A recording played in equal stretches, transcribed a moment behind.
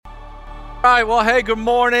All right, well, hey, good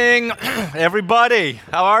morning, everybody.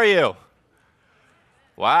 How are you?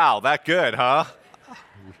 Wow, that good, huh?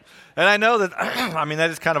 And I know that, that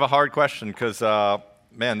is kind of a hard question because,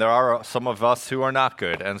 there are some of us who are not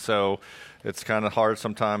good. And so it's kind of hard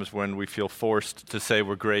sometimes when we feel forced to say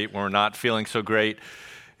we're great when we're not feeling so great.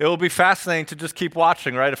 It will be fascinating to just keep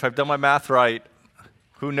watching, right? If I've done my math right,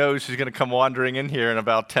 who knows who's going to come wandering in here in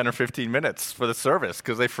about 10 or 15 minutes for the service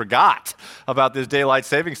because they forgot about this daylight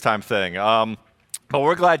savings time thing. But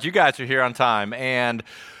we're glad you guys are here on time. And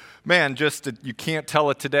man, you can't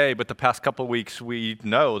tell it today, but the past couple of weeks, we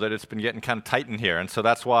know that it's been getting kind of tight in here. And so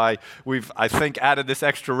that's why we've, I think, added this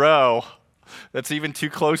extra row that's even too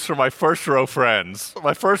close for my first row friends.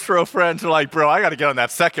 My first row friends are like, bro, I got to get on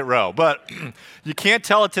that second row. But you can't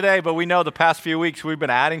tell it today, but we know the past few weeks we've been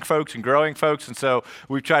adding folks and growing folks. And so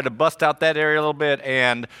we've tried to bust out that area a little bit.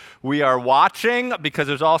 And we are watching because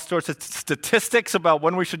there's all sorts of statistics about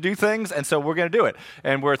when we should do things. And so we're going to do it.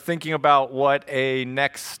 And we're thinking about what a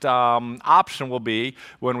next option will be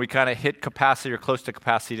when we kind of hit capacity or close to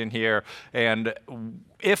capacity in here. And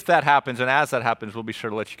if that happens, and as that happens, we'll be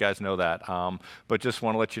sure to let you guys know that. But just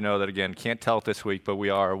want to let you know that, again, can't tell it this week, but we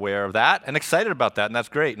are aware of that and excited about that, and that's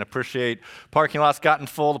great. And appreciate parking lots gotten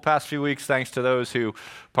full the past few weeks, thanks to those who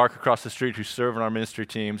park across the street who serve in our ministry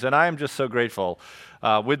teams. And I am just so grateful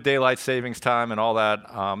with daylight savings time and all that.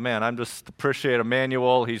 I'm just appreciate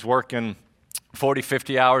Emmanuel. He's working 40,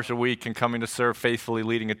 50 hours a week and coming to serve faithfully,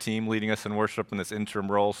 leading a team, leading us in worship in this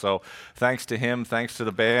interim role. So thanks to him, thanks to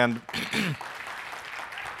the band.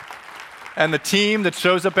 And the team that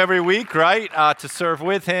shows up every week, right, to serve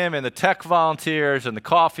with him, and the tech volunteers, and the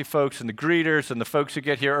coffee folks, and the greeters, and the folks who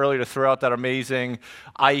get here early to throw out that amazing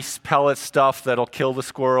ice pellet stuff that'll kill the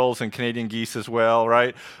squirrels and Canadian geese as well,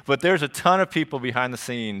 right? But there's a ton of people behind the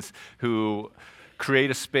scenes who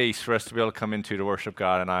create a space for us to be able to come into to worship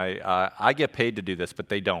God. And I get paid to do this, but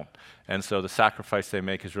they don't. And so the sacrifice they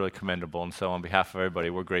make is really commendable. And so on behalf of everybody,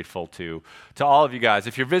 we're grateful to all of you guys.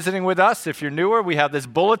 If you're visiting with us, if you're newer, we have this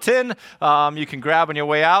bulletin you can grab on your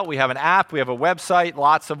way out. We have an app. We have a website.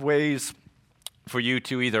 Lots of ways for you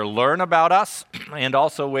to either learn about us and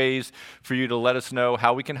also ways for you to let us know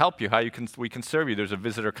how we can help you, we can serve you. There's a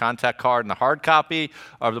visitor contact card in the hard copy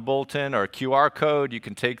of the bulletin or a QR code. You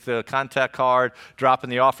can take the contact card, drop in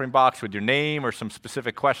the offering box with your name or some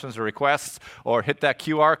specific questions or requests, or hit that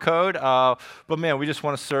QR code. But man, we just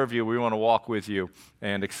want to serve you. We want to walk with you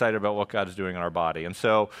and excited about what God is doing in our body. And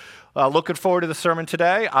so looking forward to the sermon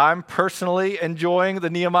today. I'm personally enjoying the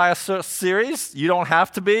Nehemiah series. You don't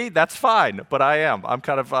have to be. That's fine. But I am. I'm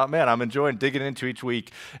kind of, I'm enjoying digging into each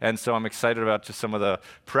week. And so I'm excited about just some of the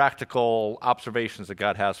practical observations that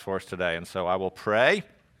God has for us today. And so I will pray,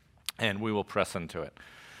 and we will press into it.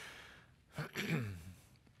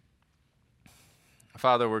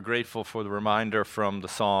 Father, we're grateful for the reminder from the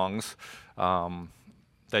songs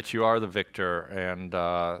that you are the victor and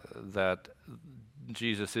that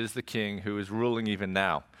Jesus is the King who is ruling even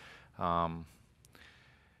now. And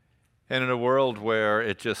in a world where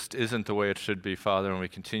it just isn't the way it should be, Father, and we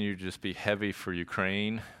continue to just be heavy for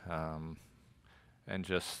Ukraine and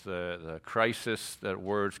just the crisis that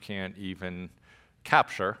words can't even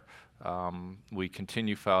capture, we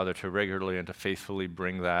continue, Father, to regularly and to faithfully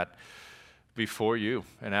bring that before you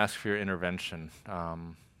and ask for your intervention.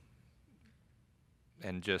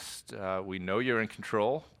 We know you're in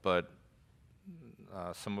control, but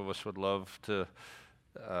some of us would love to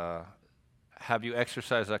have you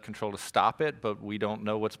exercise that control to stop it, but we don't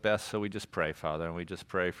know what's best, so we just pray, Father, and we just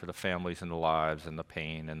pray for the families and the lives and the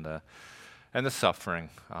pain and the suffering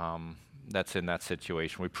that's in that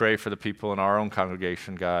situation. We pray for the people in our own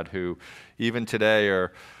congregation, God, who even today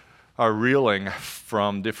are reeling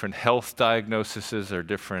from different health diagnoses or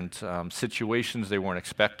different situations they weren't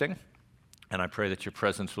expecting. And I pray that your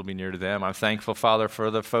presence will be near to them. I'm thankful, Father,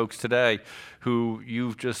 for the folks today who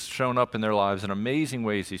you've just shown up in their lives in amazing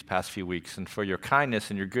ways these past few weeks, and for your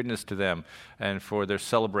kindness and your goodness to them, and for their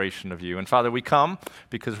celebration of you. And Father, we come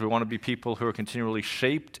because we want to be people who are continually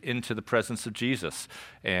shaped into the presence of Jesus.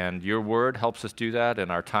 And your word helps us do that,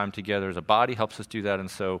 and our time together as a body helps us do that.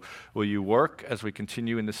 And so will you work as we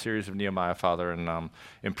continue in this series of Nehemiah, Father, and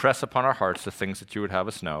impress upon our hearts the things that you would have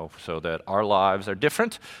us know, so that our lives are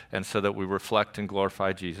different, and so that we reflect and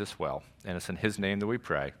glorify Jesus well. And it's in his name that we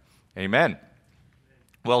pray. Amen.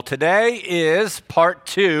 Well, today is part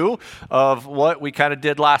 2 of what we kind of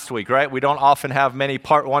did last week, right? We don't often have many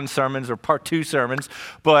part 1 sermons or part 2 sermons,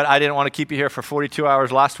 but I didn't want to keep you here for 42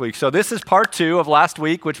 hours last week. So this is part 2 of last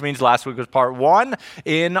week, which means last week was part 1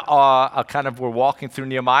 in we're walking through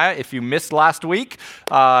Nehemiah. If you missed last week,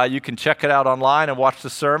 you can check it out online and watch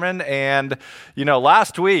the sermon. And,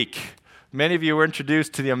 last week, Many of you were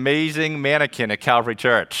introduced to the amazing mannequin at Calvary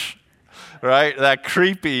Church, right? That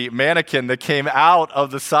creepy mannequin that came out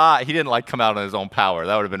of the side. He didn't come out on his own power.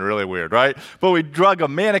 That would have been really weird, right? But we drug a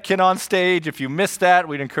mannequin on stage. If you missed that,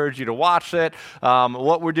 we'd encourage you to watch it.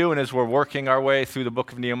 What we're doing is we're working our way through the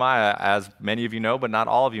book of Nehemiah, as many of you know, but not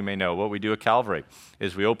all of you may know. What we do at Calvary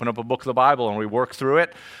is we open up a book of the Bible and we work through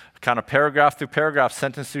it, kind of paragraph through paragraph,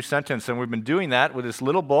 sentence through sentence. And we've been doing that with this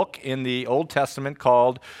little book in the Old Testament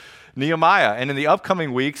called Nehemiah. And in the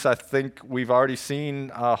upcoming weeks, I think we've already seen,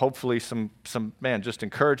 hopefully, some just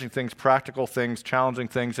encouraging things, practical things, challenging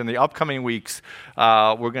things. In the upcoming weeks,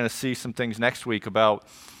 we're going to see some things next week about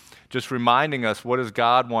just reminding us, what does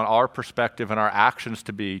God want our perspective and our actions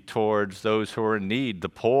to be towards those who are in need, the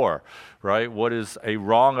poor, right? What is a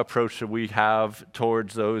wrong approach that we have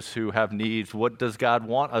towards those who have needs? What does God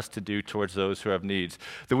want us to do towards those who have needs?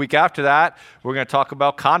 The week after that, we're going to talk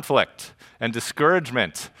about conflict and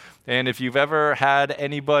discouragement. And if you've ever had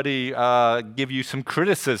anybody give you some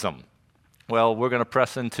criticism, well, we're going to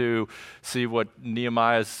press into see what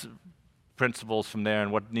Nehemiah's principles from there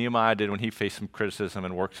and what Nehemiah did when he faced some criticism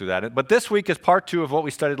and worked through that. But this week is part 2 of what we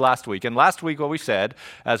studied last week. And last week what we said,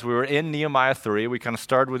 as we were in Nehemiah 3, we kind of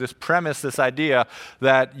started with this premise, this idea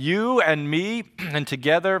that you and me and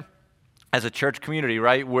together as a church community,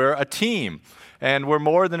 right, we're a team. And we're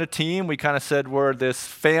more than a team. We kind of said we're this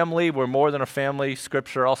family. We're more than a family.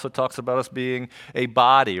 Scripture also talks about us being a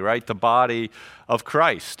body, right? The body of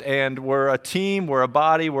Christ. And we're a team, we're a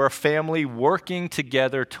body, we're a family working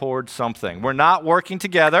together towards something. We're not working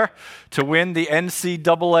together to win the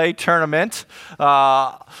NCAA tournament.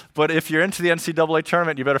 But if you're into the NCAA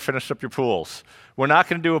tournament, you better finish up your pools. We're not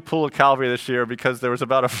going to do a pool at Calvary this year because there was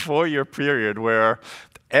about a 4-year period where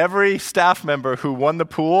every staff member who won the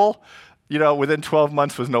pool, within 12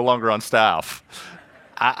 months was no longer on staff.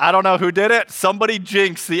 I don't know who did it. Somebody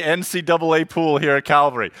jinxed the NCAA pool here at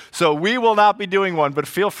Calvary. So we will not be doing one, but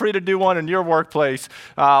feel free to do one in your workplace.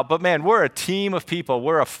 But man, we're a team of people.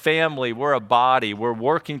 We're a family. We're a body. We're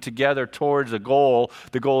working together towards a goal.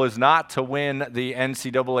 The goal is not to win the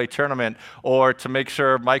NCAA tournament or to make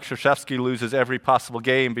sure Mike Krzyzewski loses every possible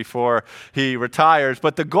game before he retires.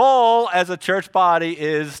 But the goal as a church body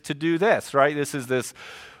is to do this, right? This is this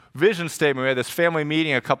vision statement. We had this family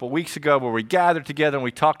meeting a couple weeks ago where we gathered together and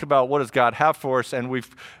we talked about what does God have for us, and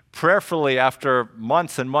we've prayerfully, after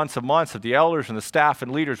months and months and months of the elders and the staff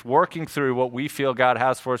and leaders working through what we feel God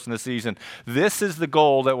has for us in this season, this is the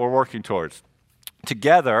goal that we're working towards.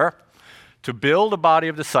 Together, to build a body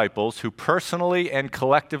of disciples who personally and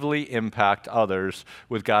collectively impact others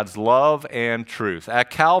with God's love and truth. At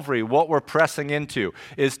Calvary, what we're pressing into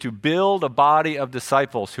is to build a body of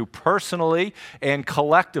disciples who personally and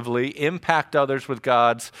collectively impact others with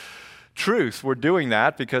God's truth. We're doing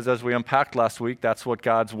that because, as we unpacked last week, that's what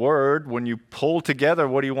God's word, when you pull together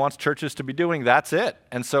what he wants churches to be doing, that's it.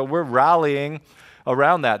 And so we're rallying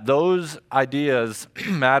around that. Those ideas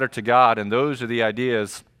matter to God, and those are the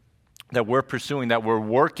ideas that we're pursuing, that we're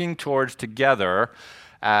working towards together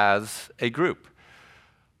as a group.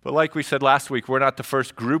 But like we said last week, we're not the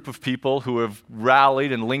first group of people who have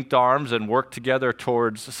rallied and linked arms and worked together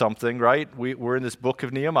towards something, right? We're in this book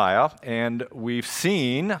of Nehemiah, and we've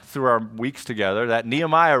seen through our weeks together that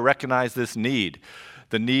Nehemiah recognized this need.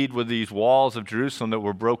 The need with these walls of Jerusalem that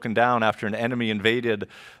were broken down after an enemy invaded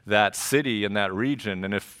that city and that region.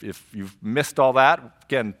 And if you've missed all that,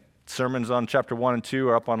 again, sermons on chapter 1 and 2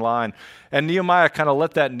 are up online. And Nehemiah kind of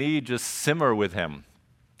let that need just simmer with him.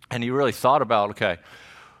 And he really thought about, okay,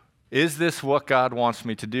 is this what God wants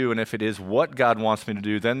me to do? And if it is what God wants me to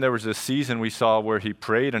do, then there was this season we saw where he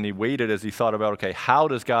prayed and he waited as he thought about, okay, how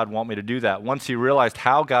does God want me to do that? Once he realized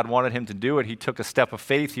how God wanted him to do it, he took a step of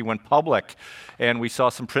faith. He went public. And we saw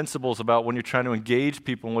some principles about when you're trying to engage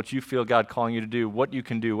people and what you feel God calling you to do, what you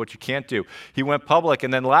can do, what you can't do. He went public.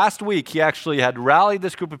 And then last week, he actually had rallied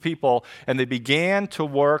this group of people, and they began to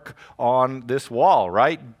work on this wall,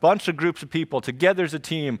 right? Bunch of groups of people together as a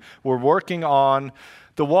team were working on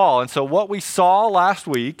the wall. And so what we saw last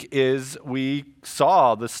week is we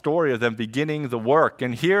saw the story of them beginning the work.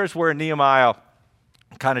 And here's where Nehemiah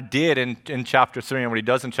kind of did in chapter 3 and what he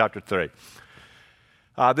does in chapter 3.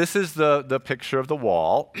 This is the picture of the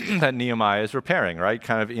wall that Nehemiah is repairing, right,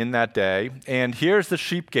 kind of in that day. And here's the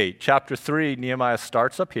sheep gate. Chapter 3, Nehemiah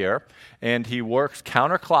starts up here, and he works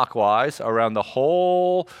counterclockwise around the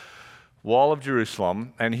whole wall of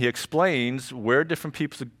Jerusalem, and he explains where different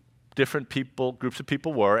different people, groups of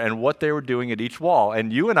people were, and what they were doing at each wall.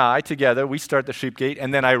 And you and I together, we start the sheep gate,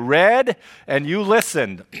 and then I read and you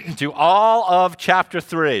listened to all of chapter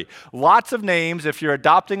 3. Lots of names. If you're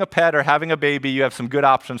adopting a pet or having a baby, you have some good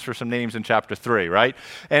options for some names in chapter 3, right?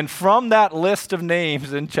 And from that list of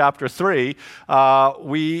names in chapter 3,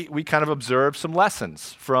 we kind of observed some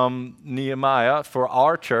lessons from Nehemiah for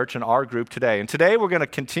our church and our group today. And today we're going to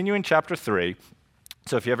continue in chapter 3.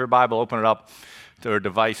 So if you have your Bible, open it up to a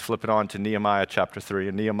device, flip it on to Nehemiah chapter 3.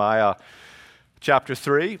 And Nehemiah chapter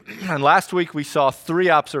 3. And last week we saw 3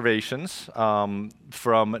 observations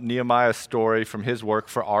from Nehemiah's story, from his work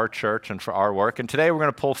for our church and for our work. And today we're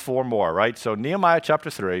going to pull 4 more, right? So Nehemiah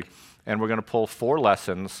chapter 3, and we're going to pull 4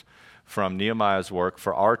 lessons from Nehemiah's work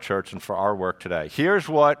for our church and for our work today. Here's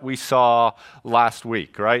what we saw last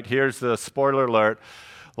week, right? Here's the spoiler alert.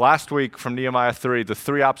 Last week from Nehemiah 3, the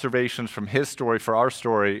 3 observations from his story for our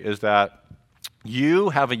story is that you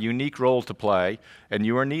have a unique role to play, and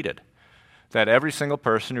you are needed. That every single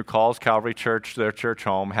person who calls Calvary Church their church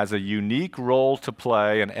home has a unique role to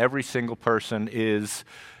play, and every single person is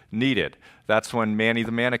needed. That's when Manny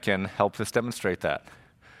the mannequin helped us demonstrate that,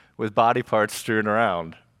 with body parts strewn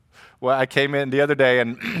around. Well, I came in the other day,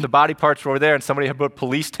 and the body parts were there, and somebody had put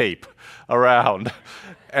police tape around.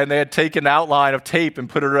 And they had taken an outline of tape and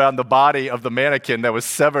put it around the body of the mannequin that was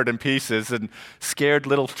severed in pieces and scared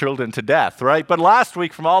little children to death, right? But last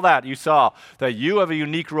week, from all that, you saw that you have a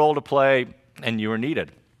unique role to play and you are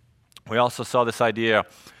needed. We also saw this idea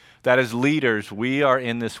that as leaders, we are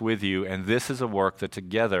in this with you, and this is a work that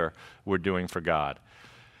together we're doing for God.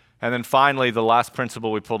 And then finally, the last principle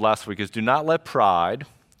we pulled last week is do not let pride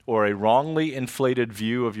or a wrongly inflated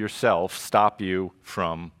view of yourself stop you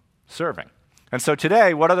from serving. And so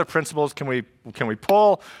today, what other principles can we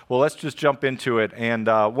pull? Well, let's just jump into it. And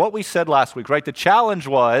what we said last week, right? The challenge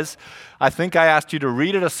was, I think I asked you to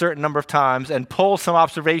read it a certain number of times and pull some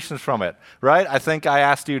observations from it, right? I think I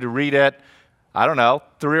asked you to read it, I don't know,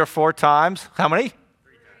 3 or 4 times. How many? 3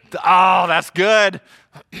 times. Oh, that's good.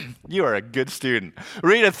 You are a good student.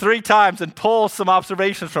 Read it 3 times and pull some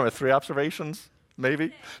observations from it. 3 observations,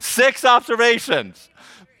 maybe? 6 observations.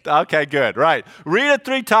 Okay, good, right. Read it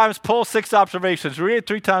 3 times, pull 6 observations. Read it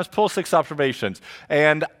 3 times, pull 6 observations.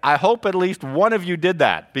 And I hope at least one of you did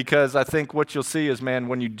that, because I think what you'll see is, man,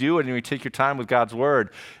 when you do it and you take your time with God's Word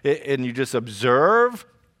and you just observe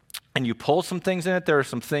and you pull some things in it, there are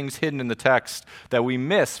some things hidden in the text that we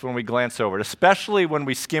miss when we glance over it, especially when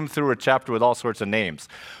we skim through a chapter with all sorts of names.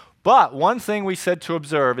 But one thing we said to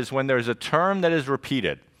observe is when there's a term that is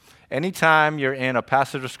repeated. Anytime you're in a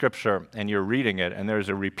passage of Scripture and you're reading it and there's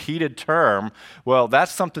a repeated term, well,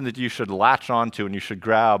 that's something that you should latch onto and you should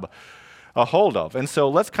grab a hold of. And so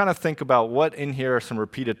let's kind of think about what in here are some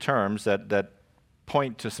repeated terms that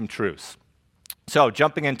point to some truths. So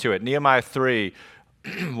jumping into it, Nehemiah 3,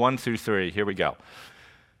 1 through 3, here we go.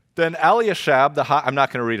 Then Eliashib, I'm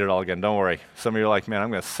not going to read it all again, don't worry. Some of you are like, man, I'm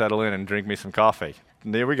going to settle in and drink me some coffee.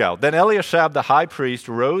 And there we go. Then Eliashib, the high priest,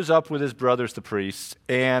 rose up with his brothers, the priests,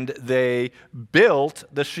 and they built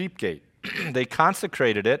the sheep gate. They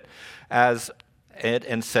consecrated it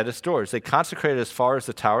and set its doors. They consecrated as far as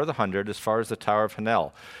the Tower of the 100, as far as the Tower of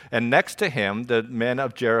Hanel. And next to him, the men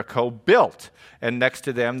of Jericho built. And next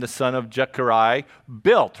to them, the son of Jechariah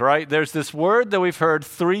built, right? There's this word that we've heard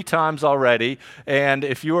 3 times already. And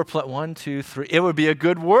if you were 1, 2, 3, it would be a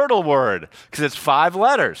good Wordle word because it's 5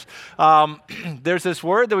 letters. There's this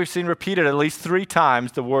word that we've seen repeated at least 3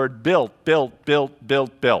 times, the word built, built, built,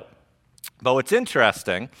 built, built. But what's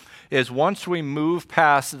interesting is once we move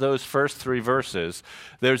past those first 3 verses,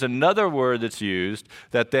 there's another word that's used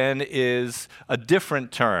that then is a different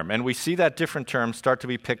term. And we see that different term start to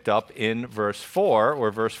be picked up in verse 4, where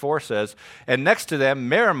verse 4 says, and next to them,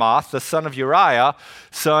 Meremoth, the son of Uriah,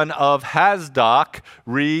 son of Hasdok,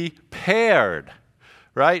 repaired.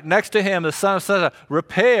 Right? Next to him, the son of Sazah,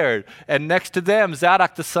 repaired. And next to them,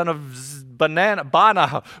 Zadok, the son of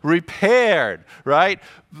Bana, repaired. Right?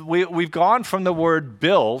 We've gone from the word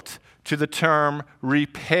built to the term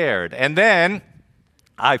repaired. And then,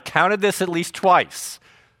 I've counted this at least twice.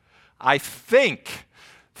 I think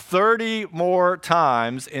 30 more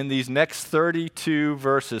times in these next 32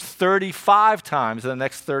 verses, 35 times in the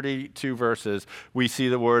next 32 verses, we see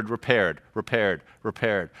the word repaired, repaired,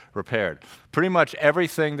 repaired, repaired. Pretty much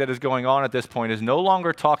everything that is going on at this point is no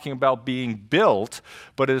longer talking about being built,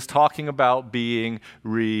 but is talking about being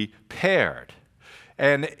repaired.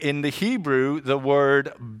 And in the Hebrew, the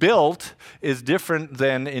word built is different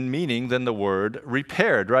than in meaning than the word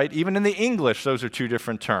repaired, right? Even in the English, those are 2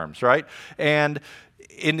 different terms, right? And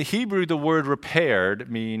in the Hebrew, the word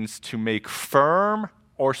repaired means to make firm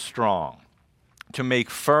or strong. to make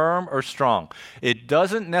firm or strong. It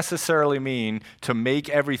doesn't necessarily mean to make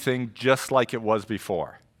everything just like it was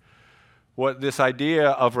before. What this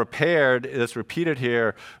idea of repaired that's repeated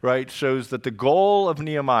here, right, shows that the goal of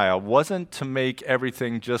Nehemiah wasn't to make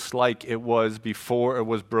everything just like it was before it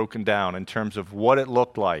was broken down in terms of what it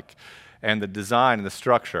looked like and the design and the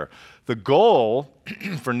structure. The goal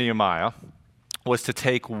for Nehemiah was to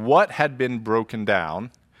take what had been broken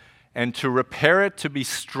down and to repair it to be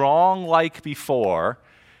strong like before,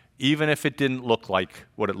 even if it didn't look like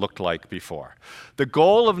what it looked like before. The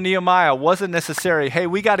goal of Nehemiah wasn't necessarily, hey,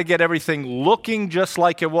 we got to get everything looking just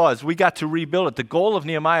like it was. We got to rebuild it. The goal of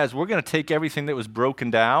Nehemiah is we're going to take everything that was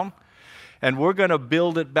broken down and we're going to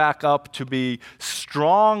build it back up to be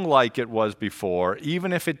strong like it was before,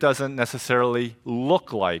 even if it doesn't necessarily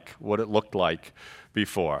look like what it looked like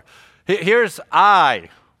before. I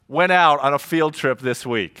went out on a field trip this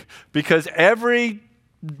week because every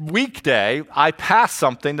weekday I pass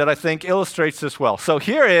something that I think illustrates this well. So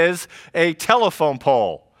here is a telephone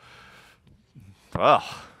pole.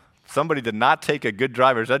 Oh, somebody did not take a good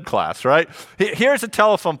driver's ed class, right? Here's a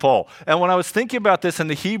telephone pole. And when I was thinking about this in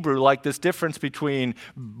the Hebrew, like this difference between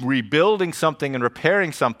rebuilding something and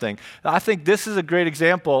repairing something, I think this is a great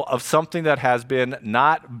example of something that has been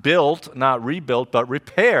not built, not rebuilt, but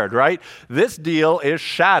repaired, right? This deal is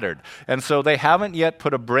shattered. And so they haven't yet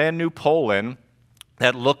put a brand new pole in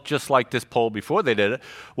that looked just like this pole before they did it.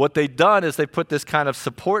 What they've done is they put this kind of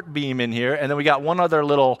support beam in here, and then we got one other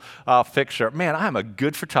little fixture. Man, I'm a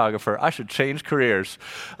good photographer. I should change careers.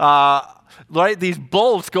 Right, these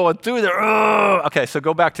bolts going through there. Okay, so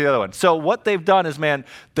go back to the other one. So what they've done is, man,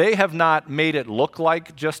 they have not made it look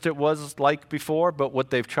like just it was like before, but what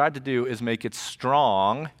they've tried to do is make it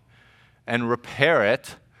strong and repair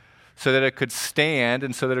it so that it could stand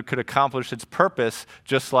and so that it could accomplish its purpose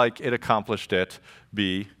just like it accomplished it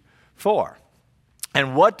before.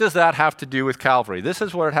 And what does that have to do with Calvary? This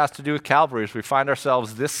is what it has to do with Calvary as we find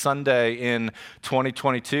ourselves this Sunday in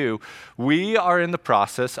 2022. We are in the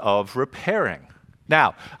process of repairing.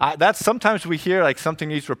 Now, that's sometimes we hear like something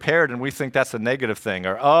needs repaired and we think that's a negative thing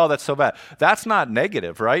or, oh, that's so bad. That's not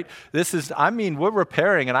negative, right? We're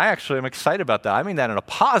repairing and I actually am excited about that. I mean that in a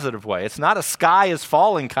positive way. It's not a sky is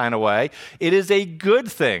falling kind of way. It is a good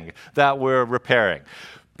thing that we're repairing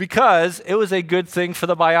because it was a good thing for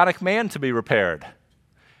the bionic man to be repaired.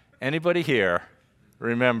 Anybody here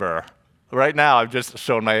remember? Right now, I've just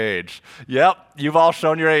shown my age. Yep, you've all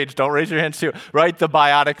shown your age. Don't raise your hands too. Right, The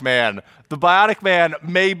Bionic Man. The Bionic Man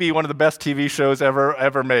may be one of the best TV shows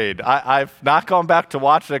ever made. I've not gone back to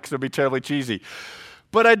watch it because it would be terribly cheesy.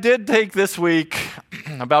 But I did take this week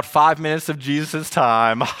about 5 minutes of Jesus'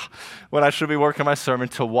 time when I should be working my sermon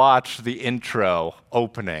to watch the intro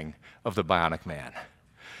opening of The Bionic Man.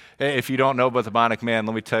 If you don't know about The Bionic Man,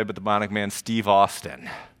 let me tell you about The Bionic Man. Steve Austin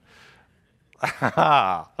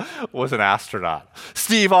was an astronaut.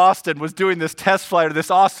 Steve Austin was doing this test flight of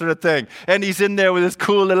this astronaut thing, and he's in there with his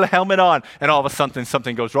cool little helmet on, and all of a sudden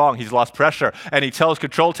something goes wrong. He's lost pressure, and he tells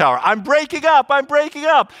control tower, I'm breaking up.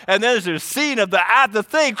 And then there's a scene of the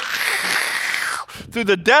thing through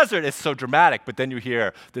the desert. It's so dramatic, but then you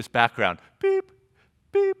hear this background, beep,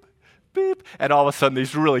 beep, beep, and all of a sudden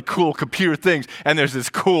these really cool computer things, and there's this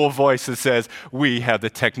cool voice that says, we have the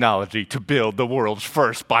technology to build the world's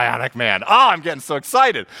first bionic man. I'm getting so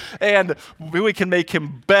excited. And we can make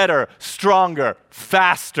him better, stronger,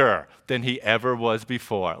 faster than he ever was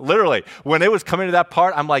before. Literally, when it was coming to that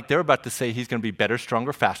part, I'm like, they're about to say he's going to be better,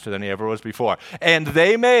 stronger, faster than he ever was before. And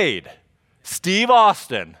they made Steve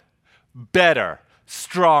Austin better,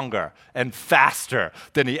 stronger, and faster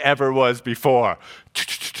than he ever was before.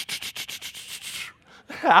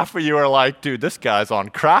 Half of you are like, dude, this guy's on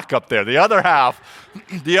crack up there. The other half,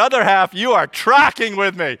 you are tracking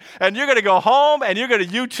with me. And you're going to go home and you're going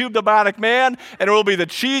to YouTube The Bionic Man, and it will be the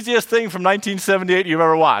cheesiest thing from 1978 you've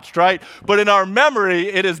ever watched, right? But in our memory,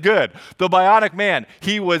 it is good. The Bionic Man,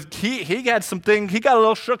 he had something, he got a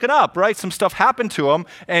little shooken up, right? Some stuff happened to him,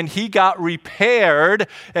 and he got repaired,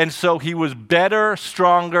 and so he was better,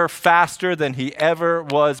 stronger, faster than he ever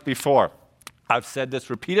was before. I've said this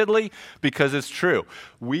repeatedly because it's true.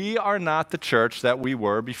 We are not the church that we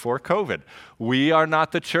were before COVID. We are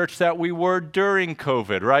not the church that we were during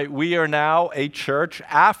COVID, right? We are now a church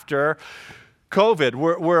after COVID.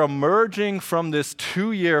 We're emerging from this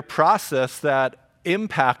 2-year process that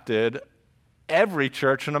impacted every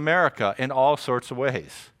church in America in all sorts of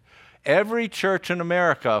ways. Every church in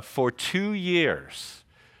America for 2 years,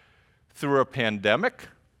 through a pandemic,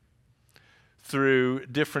 through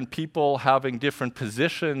different people having different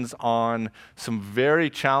positions on some very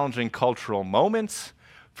challenging cultural moments,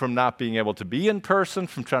 from not being able to be in person,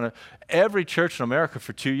 from trying to, every church in America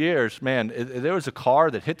for 2 years, man, there was a car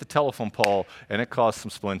that hit the telephone pole and it caused some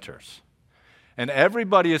splinters. And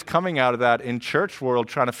everybody is coming out of that in church world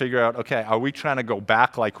trying to figure out, okay, are we trying to go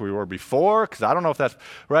back like we were before? Because I don't know if that's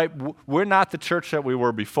right. We're not the church that we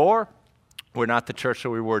were before. We're not the church that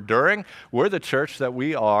we were during. We're the church that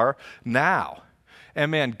we are now.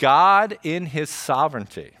 And man, God in his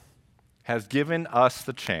sovereignty has given us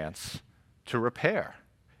the chance to repair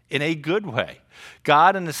in a good way.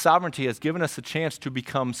 God in his sovereignty has given us a chance to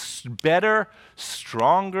become better,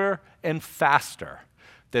 stronger, and faster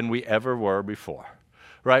than we ever were before,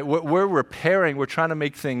 right? We're repairing. We're trying to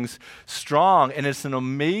make things strong, and it's an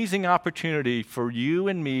amazing opportunity for you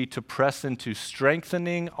and me to press into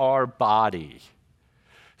strengthening our body,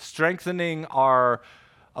 strengthening our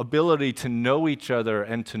ability to know each other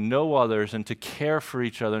and to know others and to care for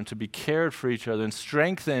each other and to be cared for each other and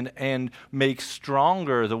strengthen and make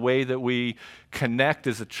stronger the way that we connect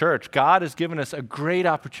as a church. God has given us a great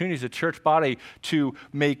opportunity as a church body to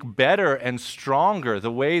make better and stronger the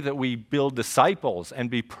way that we build disciples and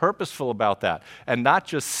be purposeful about that and not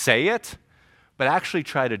just say it, but actually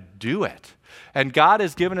try to do it. And God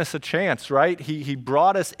has given us a chance, right? He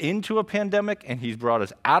brought us into a pandemic, and he's brought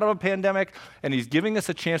us out of a pandemic, and he's giving us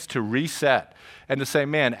a chance to reset and to say,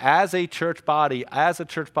 man, as a church body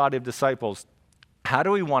of disciples, how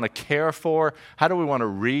do we want to care for? How do we want to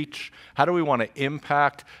reach? How do we want to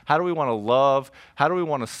impact? How do we want to love? How do we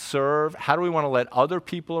want to serve? How do we want to let other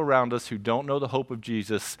people around us who don't know the hope of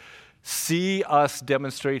Jesus see us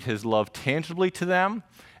demonstrate his love tangibly to them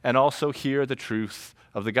and also hear the truth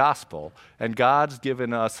of the gospel? And God's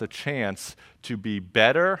given us a chance to be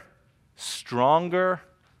better, stronger,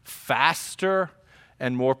 faster,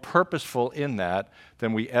 and more purposeful in that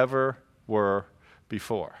than we ever were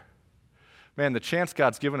before. Man, the chance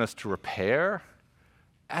God's given us to repair,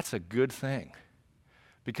 that's a good thing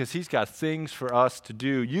because he's got things for us to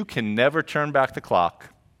do. You can never turn back the clock.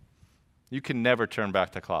 You can never turn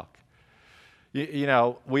back the clock. You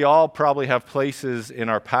know, we all probably have places in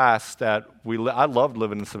our past that I loved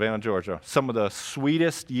living in Savannah, Georgia. Some of the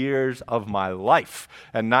sweetest years of my life,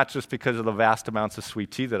 and not just because of the vast amounts of sweet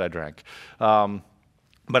tea that I drank. But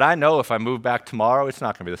I know if I move back tomorrow, it's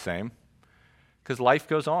not going to be the same because life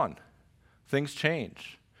goes on. Things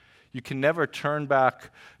change. You can never turn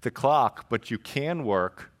back the clock, but you can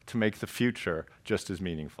work to make the future just as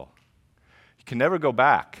meaningful. You can never go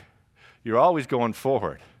back. You're always going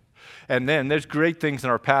forward. And then there's great things in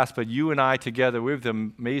our past, but you and I together, we have the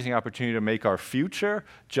amazing opportunity to make our future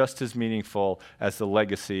just as meaningful as the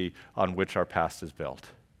legacy on which our past is built.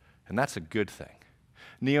 And that's a good thing.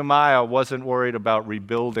 Nehemiah wasn't worried about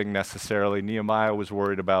rebuilding necessarily. Nehemiah was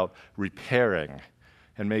worried about repairing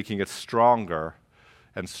and making it stronger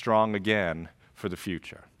and strong again for the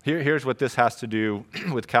future. Here's what this has to do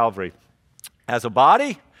with Calvary. As a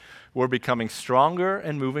body, we're becoming stronger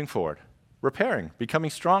and moving forward. Repairing, becoming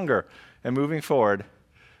stronger, and moving forward,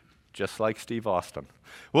 just like Steve Austin.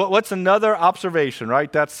 What's another observation,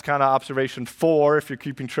 right? That's kind of observation 4, if you're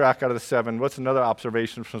keeping track out of the 7. What's another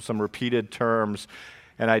observation from some repeated terms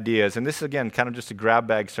and ideas? And this is, again, kind of just a grab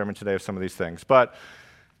bag sermon today of some of these things. But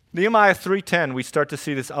Nehemiah 3:10, we start to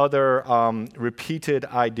see this other repeated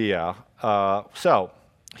idea. So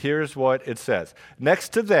here's what it says. Next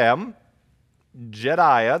to them,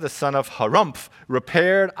 Jedaiah, the son of Harumph,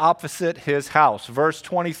 repaired opposite his house. Verse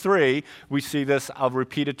 23, we see this a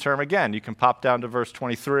repeated term again. You can pop down to verse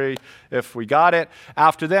 23 if we got it.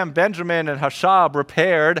 After them, Benjamin and Hashab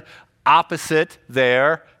repaired opposite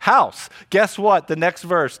their house. Guess what? The next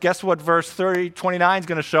verse. Guess what verse 29 is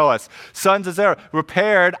going to show us? Sons of Zerah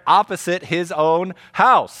repaired opposite his own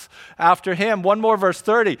house. After him, one more verse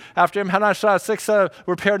 30. After him, Hanashah, sixth son,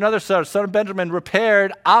 repaired another son of Benjamin,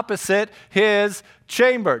 repaired opposite his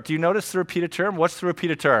chamber. Do you notice the repeated term? What's the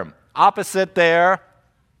repeated term? Opposite their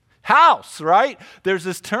house, right? There's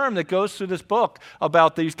this term that goes through this book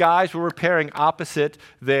about these guys who were repairing opposite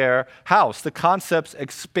their house. The concept's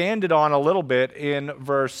expanded on a little bit in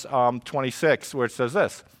verse 26, where it says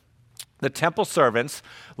this. The temple servants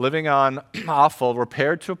living on Ophel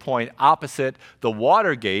repaired to a point opposite the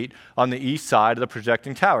water gate on the east side of the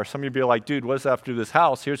projecting tower. Some of you be like, dude, what does that have to do with this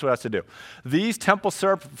house? Here's what it has to do. These temple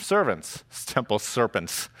servants,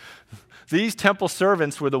 these temple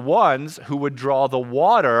servants were the ones who would draw the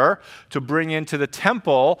water to bring into the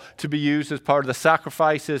temple to be used as part of the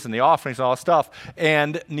sacrifices and the offerings and all that stuff.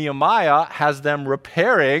 And Nehemiah has them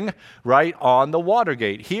repairing right on the water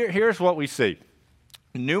gate. Here's what we see.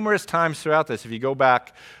 Numerous times throughout this, if you go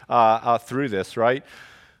back through this, right?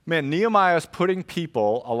 Man, Nehemiah is putting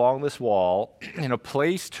people along this wall in a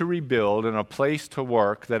place to rebuild, in a place to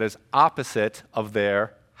work that is opposite of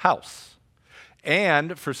their house.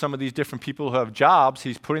 And for some of these different people who have jobs,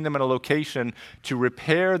 he's putting them in a location to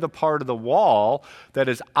repair the part of the wall that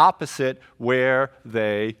is opposite where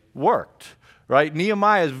they worked. Right?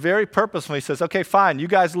 Nehemiah is very purposefully says, okay, fine, you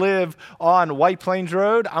guys live on White Plains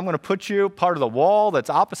Road. I'm going to put you part of the wall that's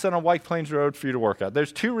opposite on White Plains Road for you to work at.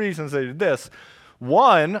 There's two reasons they did this.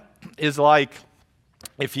 One is like,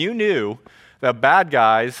 if you knew that bad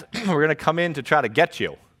guys were going to come in to try to get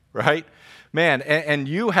you, right? Man, and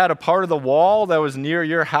you had a part of the wall that was near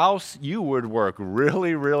your house, you would work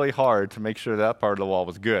really, really hard to make sure that part of the wall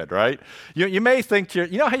was good, right? You may think, you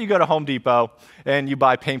know how you go to Home Depot and you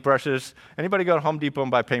buy paintbrushes? Anybody go to Home Depot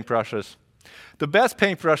and buy paintbrushes? The best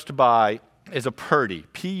paintbrush to buy is a Purdy,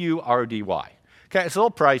 P-U-R-D-Y. Okay, it's a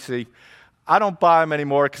little pricey. I don't buy them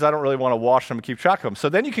anymore because I don't really want to wash them and keep track of them. So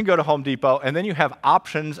then you can go to Home Depot, and then you have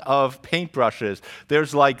options of paintbrushes.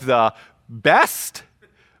 There's like the best,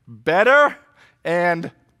 better,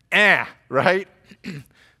 and right?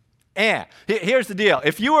 Here's the deal.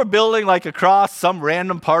 If you were building like across some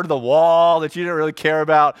random part of the wall that you didn't really care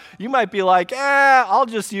about, you might be like, I'll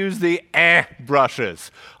just use the brushes.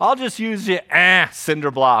 I'll just use the cinder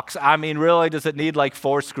blocks. I mean, really, does it need like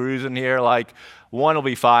 4 screws in here? Like, one will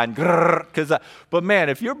be fine. But man,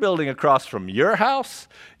 if you're building across from your house,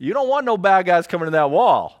 you don't want no bad guys coming to that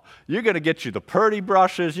wall. You're going to get you the Purdy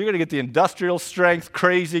brushes. You're going to get the industrial strength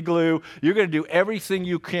crazy glue. You're going to do everything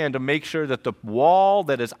you can to make sure that the wall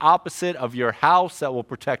that is opposite of your house that will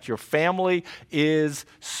protect your family is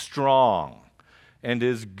strong and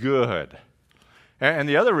is good. And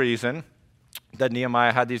the other reason that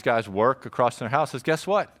Nehemiah had these guys work across their house is, guess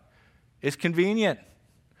what? It's convenient.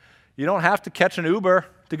 You don't have to catch an Uber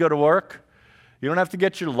to go to work. You don't have to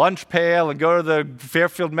get your lunch pail and go to the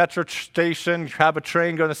Fairfield Metro station, grab a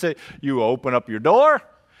train, go to the city. You open up your door,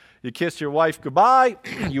 you kiss your wife goodbye,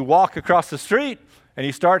 you walk across the street, and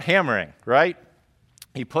you start hammering, right?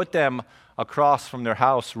 He put them across from their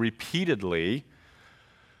house repeatedly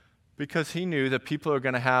because he knew that people are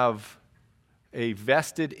going to have a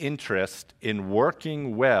vested interest in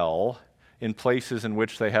working well in places in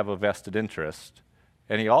which they have a vested interest.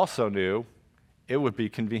 And he also knew it would be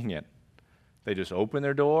convenient. They just open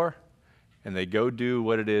their door and they go do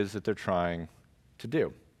what it is that they're trying to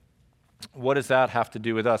do. What does that have to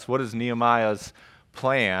do with us? What does Nehemiah's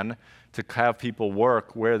plan to have people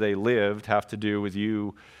work where they lived have to do with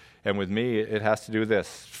you and with me? It has to do with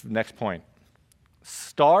this. Next point.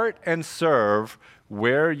 Start and serve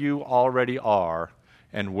where you already are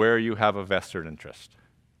and where you have a vested interest.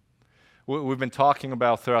 We've been talking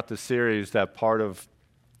about throughout the series that part of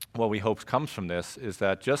what we hope comes from this is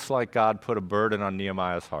that just like God put a burden on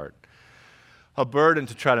Nehemiah's heart, a burden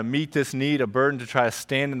to try to meet this need, a burden to try to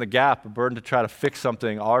stand in the gap, a burden to try to fix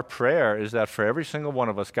something, our prayer is that for every single one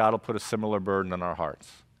of us, God will put a similar burden on our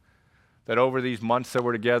hearts. That over these months that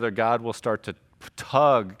we're together, God will start to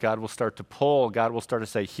tug, God will start to pull, God will start to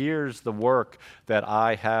say, here's the work that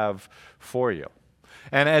I have for you.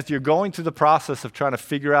 And as you're going through the process of trying to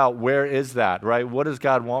figure out where is that, right? What does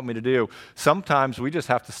God want me to do? Sometimes we just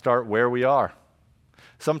have to start where we are.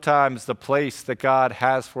 Sometimes the place that God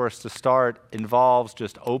has for us to start involves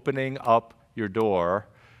just opening up your door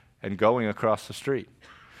and going across the street.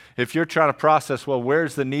 If you're trying to process, well,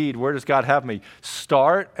 where's the need? Where does God have me?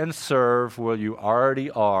 Start and serve where you already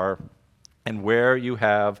are and where you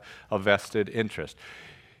have a vested interest.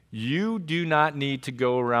 You do not need to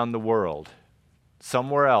go around the world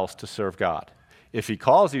somewhere else to serve God. If he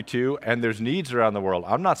calls you to, and there's needs around the world,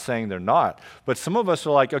 I'm not saying they're not, but some of us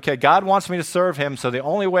are like, okay, God wants me to serve him, so the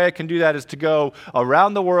only way I can do that is to go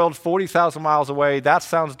around the world 40,000 miles away. That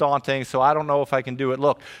sounds daunting, so I don't know if I can do it.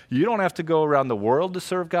 Look, you don't have to go around the world to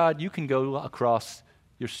serve God. You can go across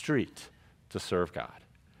your street to serve God.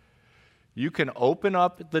 You can open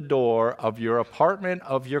up the door of your apartment,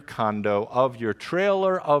 of your condo, of your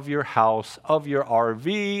trailer, of your house, of your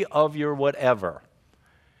RV, of your whatever.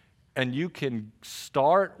 And you can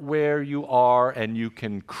start where you are and you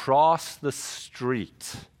can cross the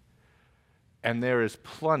street. And there is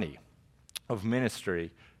plenty of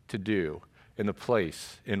ministry to do in the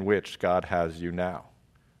place in which God has you now.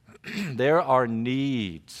 There are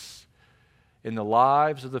needs in the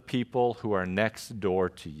lives of the people who are next door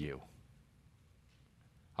to you.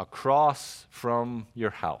 Across from your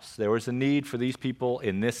house. There was a need for these people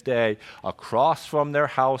in this day across from their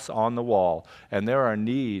house on the wall, and there are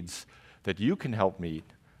needs that you can help meet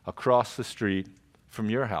across the street from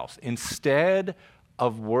your house. Instead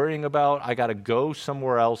of worrying about, I got to go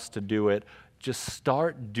somewhere else to do it, just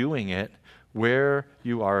start doing it where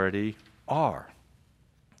you already are.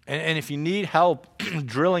 And if you need help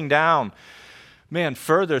drilling down, man,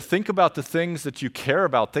 further, think about the things that you care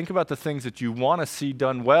about. Think about the things that you want to see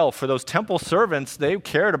done well. For those temple servants, they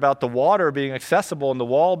cared about the water being accessible and the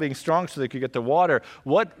wall being strong so they could get the water.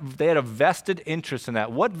 They had a vested interest in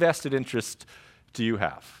that. What vested interest do you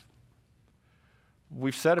have?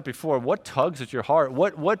 We've said it before. What tugs at your heart?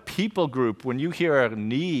 What people group, when you hear a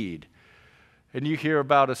need and you hear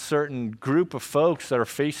about a certain group of folks that are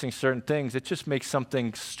facing certain things, it just makes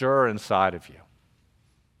something stir inside of you,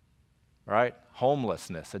 right?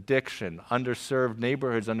 Homelessness, addiction, underserved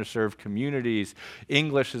neighborhoods, underserved communities,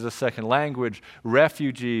 English as a second language,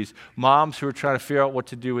 refugees, moms who are trying to figure out what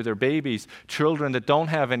to do with their babies, children that don't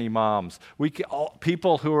have any moms,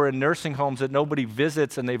 people who are in nursing homes that nobody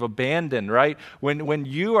visits and they've abandoned, right? When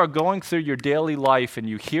you are going through your daily life and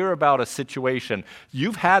you hear about a situation,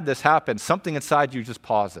 you've had this happen, something inside you just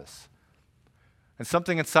pauses. And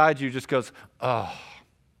something inside you just goes, oh,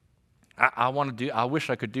 I wish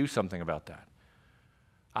I could do something about that.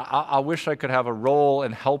 I wish I could have a role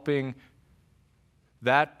in helping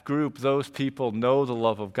that group, those people, know the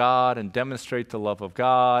love of God and demonstrate the love of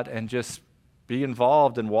God and just be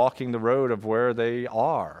involved in walking the road of where they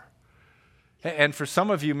are. And for some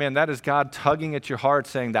of you, man, that is God tugging at your heart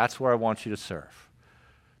saying, that's where I want you to serve.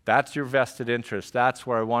 That's your vested interest. That's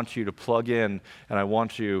where I want you to plug in and I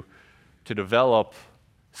want you to develop.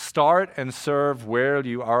 Start and serve where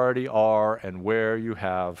you already are and where you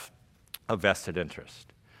have a vested interest.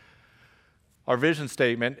 Our vision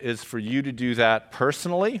statement is for you to do that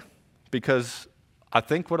personally, because I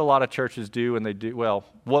think what a lot of churches do, and they do, well,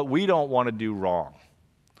 what we don't want to do wrong.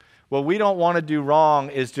 What we don't want to do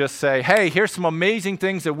wrong is just say, hey, here's some amazing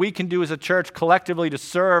things that we can do as a church collectively to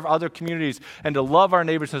serve other communities and to love our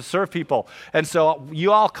neighbors and to serve people. And so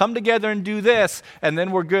you all come together and do this, and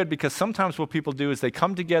then we're good, because sometimes what people do is they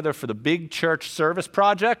come together for the big church service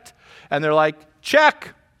project, and they're like,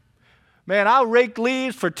 check. Man, I'll rake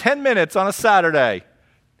leaves for 10 minutes on a Saturday.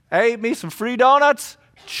 I ate me some free donuts.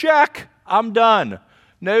 Check. I'm done.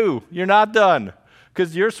 No, you're not done.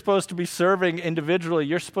 Because you're supposed to be serving individually.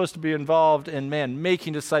 You're supposed to be involved in,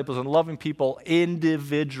 making disciples and loving people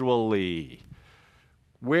individually.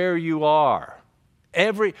 Where you are.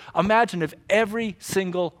 Imagine if every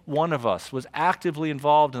single one of us was actively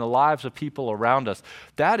involved in the lives of people around us.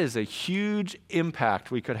 That is a huge impact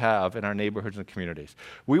we could have in our neighborhoods and communities.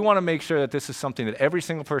 We want to make sure that this is something that every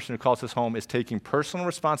single person who calls us home is taking personal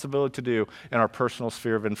responsibility to do in our personal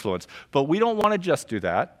sphere of influence. But we don't want to just do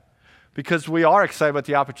that, because we are excited about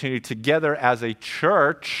the opportunity together as a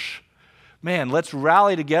church. Man, let's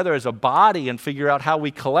rally together as a body and figure out how we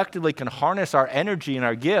collectively can harness our energy and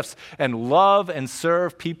our gifts and love and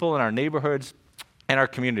serve people in our neighborhoods and our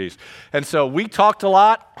communities. And so we talked a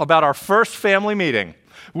lot about our first family meeting.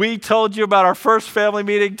 We told you about our first family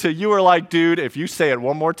meeting till you were like, dude, if you say it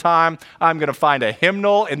one more time, I'm going to find a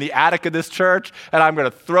hymnal in the attic of this church and I'm going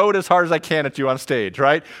to throw it as hard as I can at you on stage,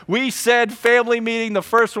 right? We said family meeting, the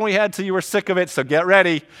first one we had till you were sick of it, so get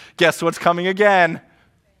ready. Guess what's coming again?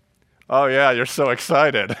 Oh, yeah, you're so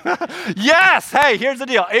excited. Yes! Hey, here's the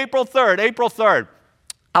deal. April 3rd.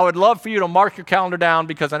 I would love for you to mark your calendar down,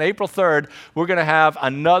 because on April 3rd, we're going to have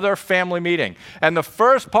another family meeting. And the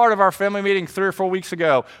first part of our family meeting 3 or 4 weeks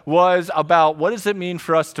ago was about what does it mean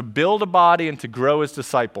for us to build a body and to grow as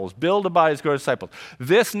disciples. Build a body to grow as disciples.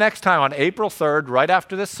 This next time on April 3rd, right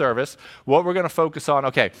after this service, what we're going to focus on,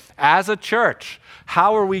 okay, as a church,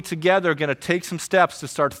 how are we together going to take some steps to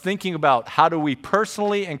start thinking about how do we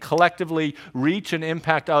personally and collectively reach and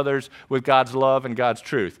impact others with God's love and God's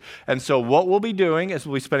truth. And so what we'll be doing is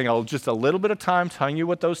we'll be spending just a little bit of time telling you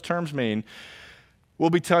what those terms mean.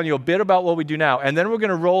 We'll be telling you a bit about what we do now, and then we're going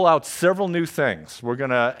to roll out several new things. We're going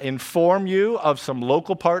to inform you of some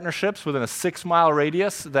local partnerships within a 6-mile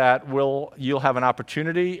radius that you'll have an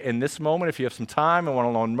opportunity in this moment, if you have some time and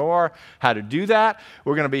want to learn more, how to do that.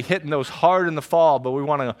 We're going to be hitting those hard in the fall, but we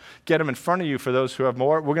want to get them in front of you for those who have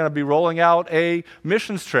more. We're going to be rolling out a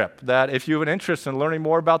missions trip that if you have an interest in learning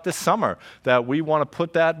more about this summer, that we want to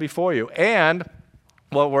put that before you. And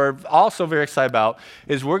what we're also very excited about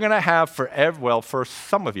is we're going to have for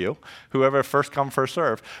some of you, whoever first come, first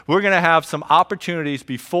serve, we're going to have some opportunities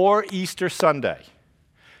before Easter Sunday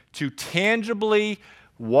to tangibly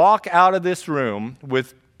walk out of this room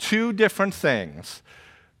with 2 different things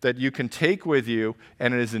that you can take with you,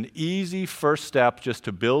 and it is an easy first step just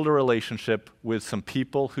to build a relationship with some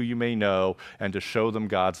people who you may know and to show them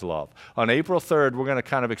God's love. On April 3rd, we're going to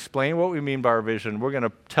kind of explain what we mean by our vision. We're going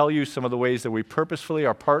to tell you some of the ways that we purposefully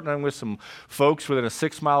are partnering with some folks within a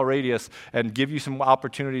 6-mile radius and give you some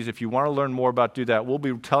opportunities. If you want to learn more about do that, we'll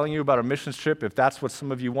be telling you about a missions trip if that's what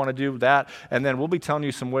some of you want to do, that, and then we'll be telling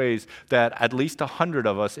you some ways that at least 100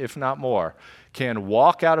 of us, if not more, can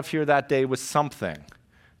walk out of here that day with something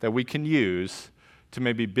that we can use to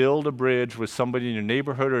maybe build a bridge with somebody in your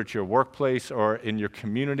neighborhood or at your workplace or in your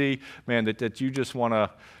community, man, that you just want to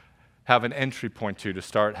have an entry point to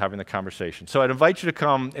start having the conversation. So I'd invite you to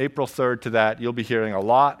come April 3rd to that. You'll be hearing a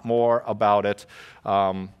lot more about it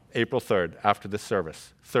April 3rd after this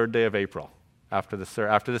service, 3rd day of April. After the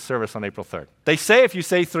service on April 3rd. They say if you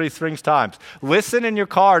say 3 times, listen in your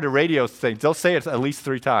car to radio things. They'll say it at least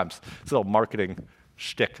 3 times. It's a little marketing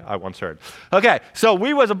shtick I once heard. Okay, so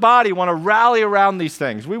we as a body want to rally around these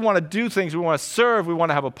things. We want to do things. We want to serve. We want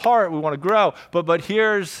to have a part. We want to grow. But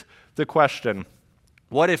here's the question.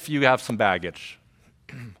 What if you have some baggage?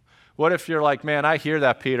 What if you're like, man, I hear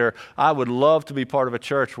that, Peter. I would love to be part of a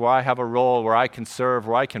church where I have a role, where I can serve,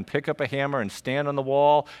 where I can pick up a hammer and stand on the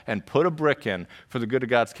wall and put a brick in for the good of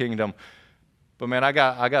God's kingdom. But man, I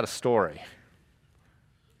got a story.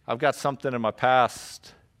 I've got something in my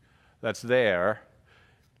past that's there.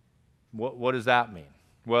 What does that mean?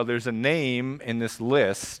 Well, there's a name in this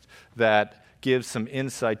list that gives some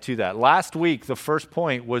insight to that. Last week, the first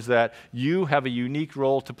point was that you have a unique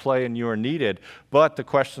role to play and you are needed. But the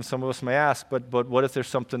question some of us may ask, but what if there's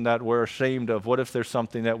something that we're ashamed of? What if there's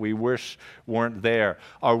something that we wish weren't there?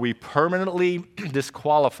 Are we permanently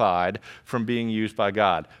disqualified from being used by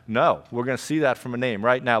God? No, we're going to see that from a name.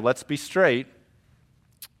 Right now, let's be straight.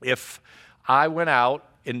 If I went out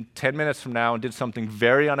in 10 minutes from now and did something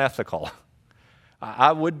very unethical,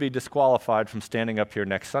 I would be disqualified from standing up here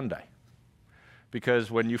next Sunday.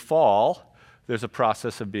 Because when you fall, there's a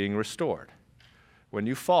process of being restored. When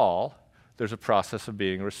you fall, there's a process of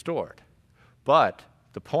being restored. But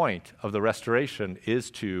the point of the restoration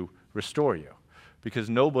is to restore you, because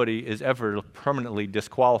nobody is ever permanently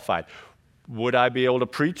disqualified. Would I be able to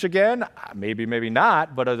preach again? Maybe, maybe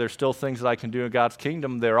not, but are there still things that I can do in God's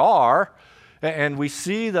kingdom? There are. And we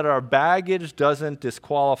see that our baggage doesn't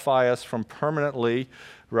disqualify us from permanently,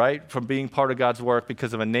 right, from being part of God's work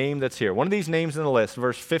because of a name that's here. One of these names in the list,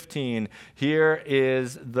 verse 15, here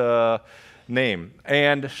is the name.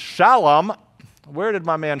 And Shalom, where did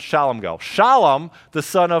my man Shalom go? Shalom, the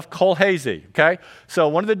son of Kolhazi, okay? So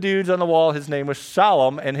one of the dudes on the wall, his name was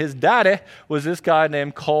Shalom, and his daddy was this guy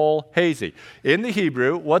named Kolhazi. In the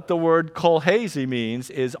Hebrew, what the word Kolhazi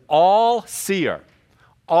means is all-seer.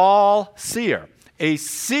 All-seer. A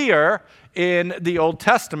seer in the Old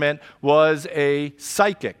Testament was a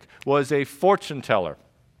psychic, was a fortune teller.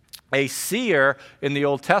 A seer in the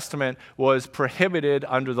Old Testament was prohibited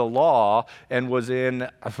under the law and was in,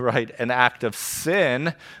 right, an act of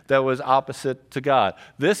sin that was opposite to God.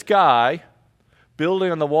 This guy,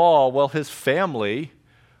 building on the wall, well, his family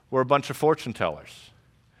were a bunch of fortune tellers.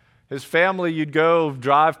 His family, you'd go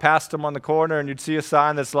drive past him on the corner and you'd see a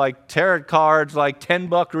sign that's like tarot cards, like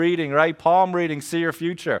 $10 reading, right? Palm reading, see your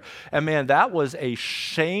future. And man, that was a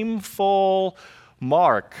shameful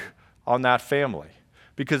mark on that family,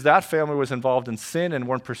 because that family was involved in sin and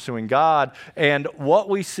weren't pursuing God. And what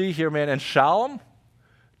we see here, man, and Shalom,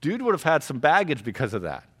 dude would have had some baggage because of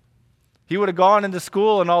that. He would have gone into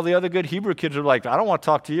school and all the other good Hebrew kids were like, I don't want to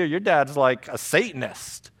talk to you. Your dad's like a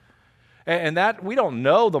Satanist. And that, we don't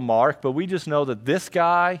know the mark, but we just know that this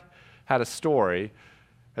guy had a story.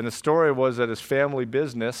 And the story was that his family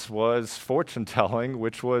business was fortune telling,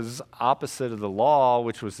 which was opposite of the law,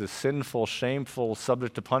 which was a sinful, shameful,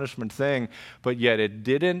 subject to punishment thing. But yet it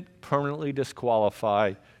didn't permanently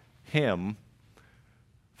disqualify him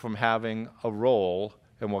from having a role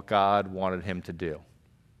in what God wanted him to do.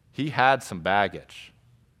 He had some baggage.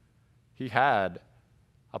 He had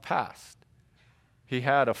a past. He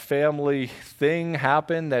had a family thing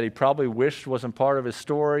happen that he probably wished wasn't part of his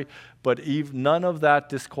story, but none of that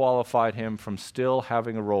disqualified him from still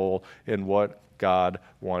having a role in what God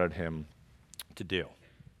wanted him to do.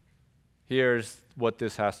 Here's what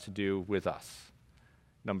this has to do with us.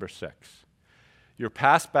 Number 6. Your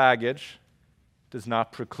past baggage does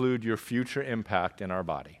not preclude your future impact in our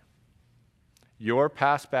body. Your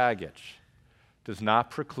past baggage does not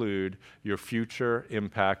preclude your future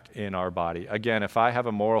impact in our body. Again, if I have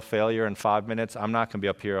a moral failure in 5 minutes, I'm not going to be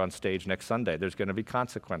up here on stage next Sunday. There's going to be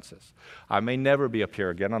consequences. I may never be up here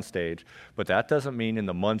again on stage, but that doesn't mean in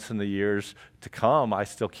the months and the years to come, I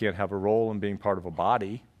still can't have a role in being part of a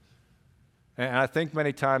body. And I think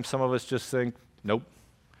many times some of us just think, nope,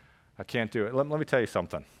 I can't do it. Let me tell you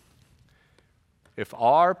something. If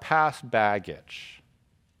our past baggage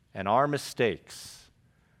and our mistakes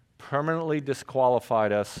permanently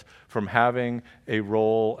disqualified us from having a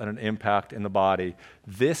role and an impact in the body,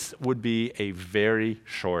 this would be a very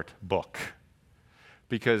short book.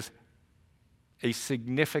 Because a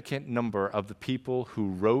significant number of the people who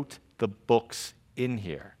wrote the books in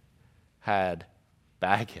here had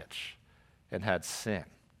baggage and had sin.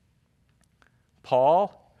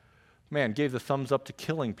 Paul, man, gave the thumbs up to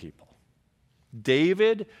killing people.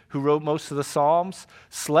 David, who wrote most of the Psalms,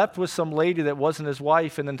 slept with some lady that wasn't his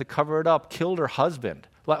wife, and then to cover it up, killed her husband.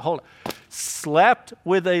 Hold on. Slept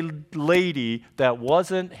with a lady that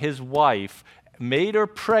wasn't his wife, made her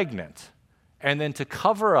pregnant, and then to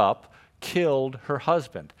cover up, killed her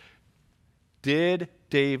husband. Did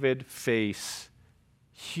David face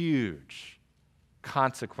huge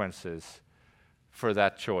consequences for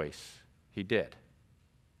that choice? He did.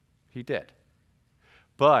 He did.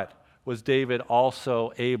 But was David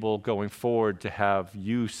also able going forward to have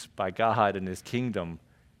use by God in his kingdom?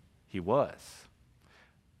 He was.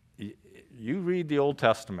 You read the Old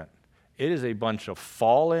Testament, it is a bunch of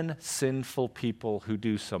fallen, sinful people who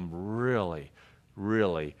do some really,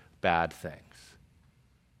 really bad things,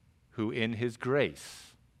 who in his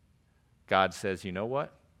grace, God says, you know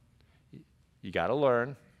what? You got to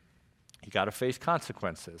learn. You got to face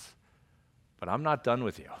consequences. But I'm not done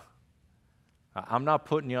with you. I'm not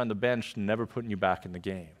putting you on the bench and never putting you back in the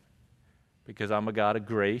game. Because I'm a God of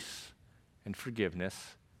grace and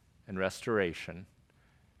forgiveness and restoration,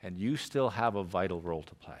 and you still have a vital role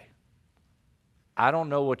to play. I don't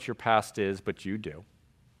know what your past is, but you do.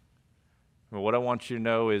 And what I want you to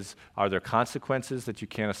know is, are there consequences that you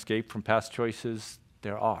can't escape from past choices?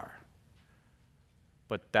 There are.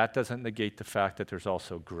 But that doesn't negate the fact that there's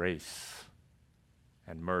also grace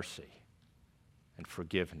and mercy and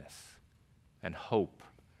forgiveness and hope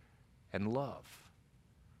and love.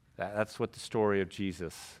 That's what the story of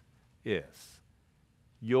Jesus is.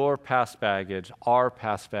 Your past baggage, our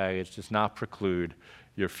past baggage, does not preclude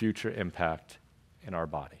your future impact in our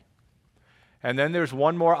body. And then there's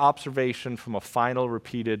one more observation from a final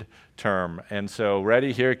repeated term. And so,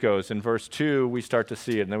 ready? Here it goes. In verse 2, we start to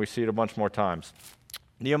see it, and then we see it a bunch more times.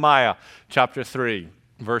 Nehemiah chapter 3,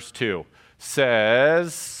 verse 2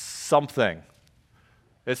 says something.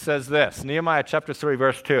 It says this, Nehemiah chapter 3,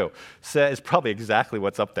 verse 2, says probably exactly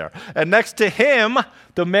what's up there. And next to him,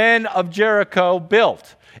 the men of Jericho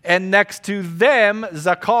built. And next to them,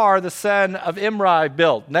 Zakar, the son of Imri,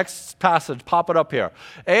 built. Next passage, pop it up here.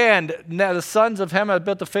 And the sons of Hemath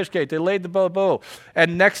built the fish gate. They laid the bamboo.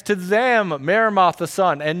 And next to them, Meremoth the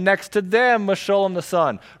son. And next to them, Meshullam the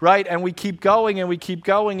son. Right? And we keep going, and we keep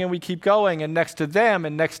going, and we keep going. And next to them,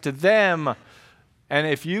 and next to them. And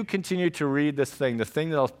if you continue to read this thing, the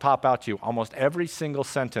thing that will pop out to you, almost every single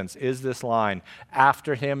sentence is this line,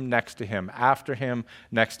 after him, next to him, after him,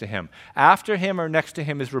 next to him. After him or next to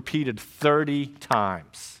him is repeated 30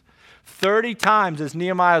 times. 30 times as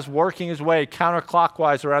Nehemiah is working his way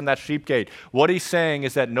counterclockwise around that sheep gate. What he's saying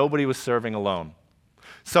is that nobody was serving alone.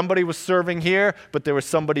 Somebody was serving here, but there was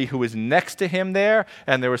somebody who was next to him there,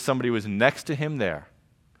 and there was somebody who was next to him there.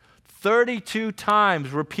 32 times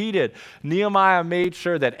repeated, Nehemiah made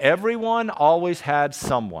sure that everyone always had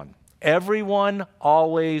someone. Everyone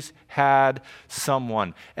always had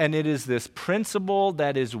someone. And it is this principle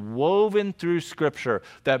that is woven through Scripture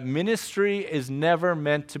that ministry is never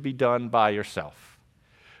meant to be done by yourself.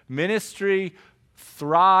 Ministry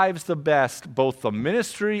thrives the best, both the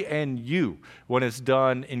ministry and you, when it's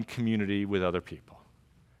done in community with other people.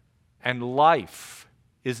 And life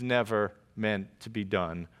is never meant to be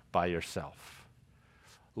done by yourself.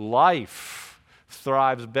 Life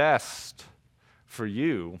thrives best for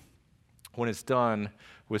you when it's done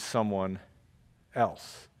with someone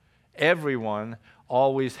else. Everyone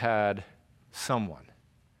always had someone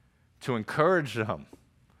to encourage them,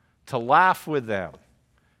 to laugh with them,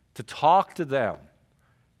 to talk to them,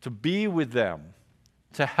 to be with them,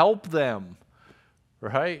 to help them,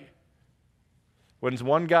 right? When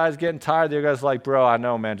one guy's getting tired, the other guy's like, bro, I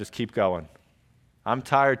know, man, just keep going. I'm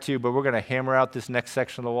tired too, but we're going to hammer out this next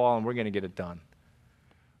section of the wall and we're going to get it done.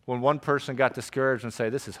 When one person got discouraged and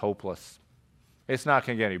say, this is hopeless. It's not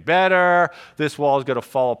going to get any better. This wall is going to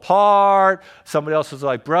fall apart. Somebody else is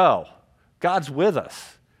like, bro, God's with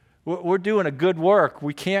us. We're doing a good work.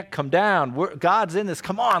 We can't come down. God's in this.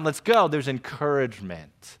 Come on, let's go. There's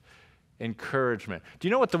encouragement. Encouragement. Do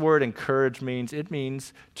you know what the word encourage means? It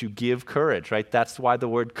means to give courage, right? That's why the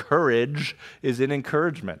word courage is in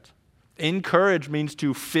encouragement. Encourage means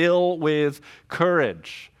to fill with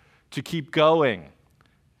courage, to keep going.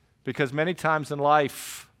 Because many times in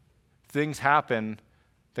life, things happen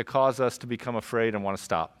that cause us to become afraid and want to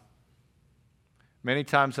stop. Many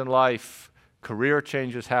times in life, career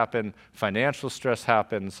changes happen, financial stress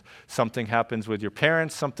happens, something happens with your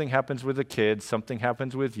parents, something happens with a kid, something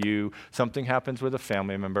happens with you, something happens with a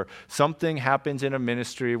family member, something happens in a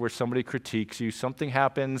ministry where somebody critiques you, something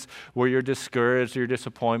happens where you're discouraged or you're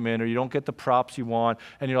disappointed or you don't get the props you want,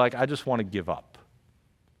 and you're like, I just want to give up.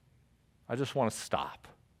 I just want to stop.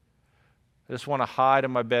 I just want to hide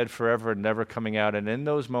in my bed forever and never coming out. And in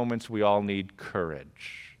those moments, we all need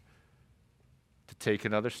courage to take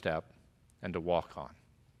another step and to walk on.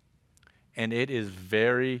 And it is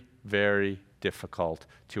very, very difficult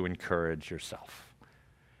to encourage yourself.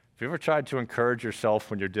 Have you ever tried to encourage yourself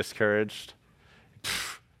when you're discouraged?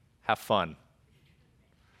 Have fun.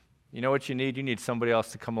 You know what you need? You need somebody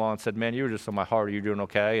else to come along and say, man, you were just on my heart. Are you doing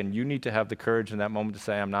okay? And you need to have the courage in that moment to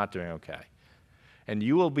say, I'm not doing okay. And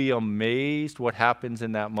you will be amazed what happens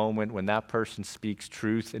in that moment when that person speaks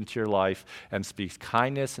truth into your life and speaks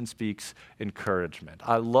kindness and speaks encouragement.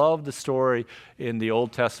 I love the story in the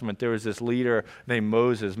Old Testament. There was this leader named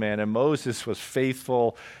Moses, man, and Moses was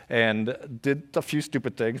faithful and did a few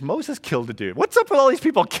stupid things. Moses killed a dude. What's up with all these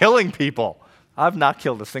people killing people? I've not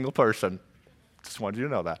killed a single person. Just wanted you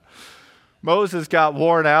to know that. Moses got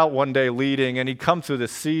worn out one day leading, and he'd come through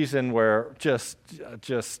this season where just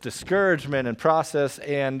discouragement and process,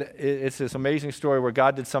 and it's this amazing story where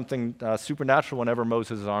God did something supernatural whenever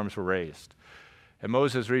Moses' arms were raised. And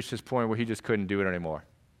Moses reached this point where he just couldn't do it anymore.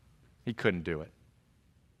 He couldn't do it.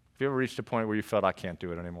 Have you ever reached a point where you felt, I can't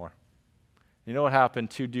do it anymore? You know what happened?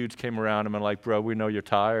 Two dudes came around him and like, bro, we know you're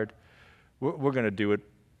tired. We're going to do it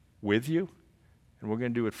with you, and we're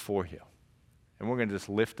going to do it for you. And we're going to just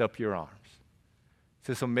lift up your arms. It's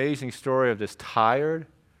this amazing story of this tired,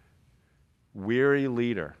 weary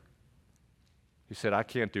leader who said, I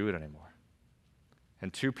can't do it anymore.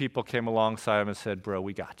 And two people came alongside him and said, bro,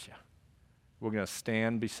 we got you. We're going to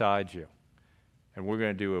stand beside you. And we're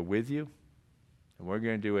going to do it with you. And we're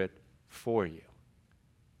going to do it for you.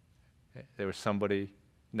 There was somebody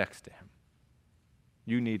next to him.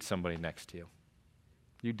 You need somebody next to you.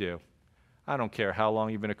 You do. I don't care how long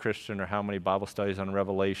you've been a Christian or how many Bible studies on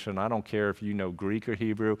Revelation. I don't care if you know Greek or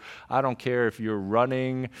Hebrew. I don't care if you're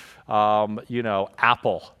running,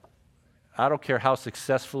 Apple. I don't care how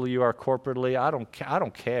successful you are corporately. I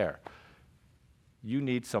don't care. You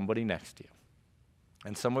need somebody next to you.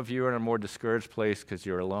 And some of you are in a more discouraged place because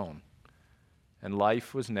you're alone. And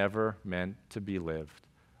life was never meant to be lived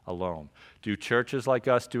alone. Do churches like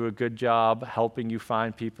us do a good job helping you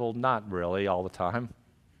find people? Not really all the time.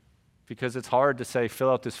 Because it's hard to say, fill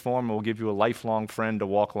out this form and we'll give you a lifelong friend to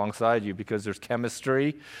walk alongside you, because there's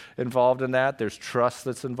chemistry involved in that. There's trust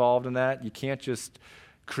that's involved in that. You can't just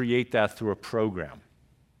create that through a program.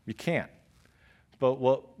 You can't. But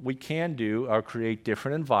what we can do are create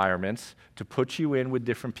different environments to put you in with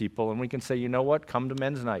different people, and we can say, you know what, come to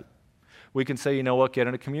men's night. We can say, you know what, get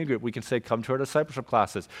in a community group. We can say, come to our discipleship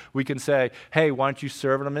classes. We can say, hey, why don't you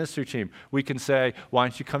serve on a ministry team? We can say, why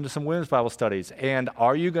don't you come to some women's Bible studies? And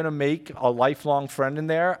are you going to make a lifelong friend in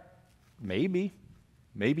there? Maybe,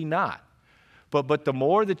 maybe not. But the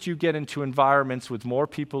more that you get into environments with more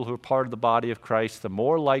people who are part of the body of Christ, the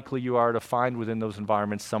more likely you are to find within those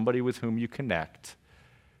environments somebody with whom you connect,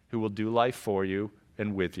 who will do life for you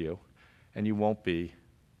and with you, and you won't be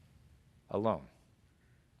alone.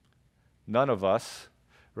 None of us,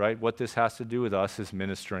 right, what this has to do with us is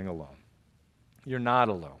ministering alone. You're not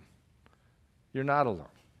alone. You're not alone.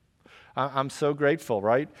 I'm so grateful,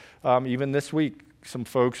 right? Even this week, some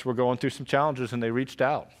folks were going through some challenges and they reached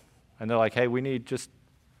out. And they're like, hey, we need just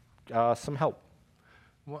some help.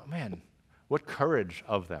 Well, man, what courage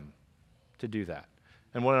of them to do that.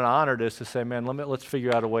 And what an honor it is to say, man, let's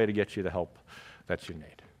figure out a way to get you the help that you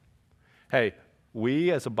need. Hey,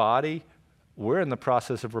 we as a body, we're in the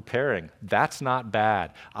process of repairing. That's not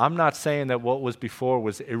bad. I'm not saying that what was before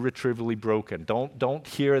was irretrievably broken. Don't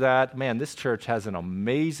hear that. Man, this church has an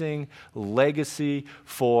amazing legacy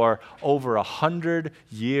for over 100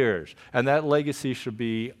 years. And that legacy should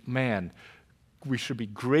be, man, we should be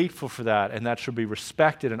grateful for that, and that should be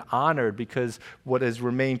respected and honored, because what has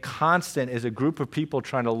remained constant is a group of people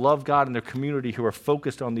trying to love God in their community who are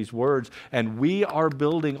focused on these words, and we are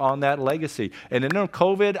building on that legacy. And in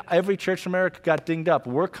COVID, every church in America got dinged up.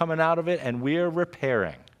 We're coming out of it, and we're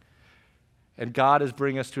repairing. And God is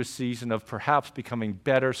bringing us to a season of perhaps becoming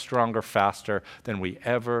better, stronger, faster than we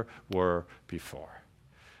ever were before.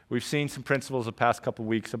 We've seen some principles the past couple of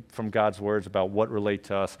weeks from God's words about what relate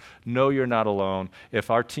to us. Know you're not alone.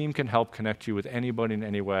 If our team can help connect you with anybody in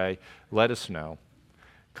any way, let us know.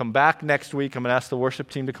 Come back next week. I'm going to ask the worship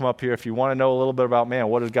team to come up here. If you want to know a little bit about, man,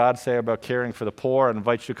 what does God say about caring for the poor, I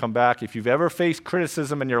invite you to come back. If you've ever faced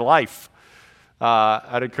criticism in your life,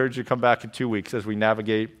 I'd encourage you to come back in 2 weeks as we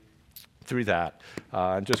navigate through that.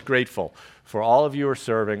 I'm just grateful for all of you who are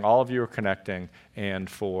serving, all of you who are connecting, and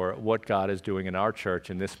for what God is doing in our church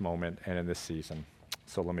in this moment and in this season.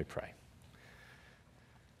 So let me pray.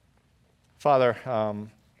 Father,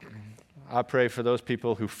 I pray for those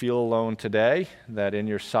people who feel alone today, that in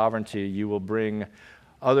your sovereignty you will bring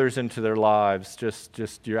others into their lives,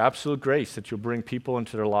 just your absolute grace, that you'll bring people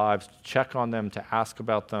into their lives, to check on them, to ask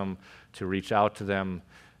about them, to reach out to them,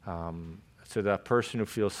 so that person who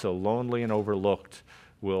feels so lonely and overlooked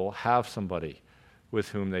will have somebody with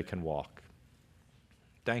whom they can walk.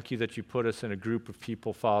 Thank you that you put us in a group of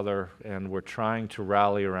people, Father, and we're trying to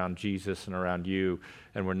rally around Jesus and around you,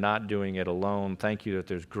 and we're not doing it alone. Thank you that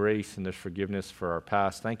there's grace and there's forgiveness for our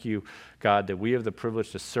past. Thank you, God, that we have the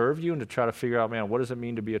privilege to serve you and to try to figure out, man, what does it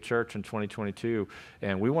mean to be a church in 2022?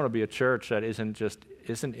 And we want to be a church that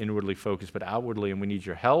isn't inwardly focused, but outwardly, and we need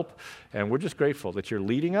your help. And we're just grateful that you're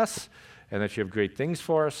leading us and that you have great things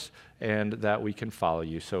for us and that we can follow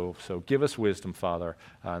you. So give us wisdom, Father.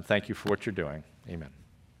 Thank you for what you're doing. Amen.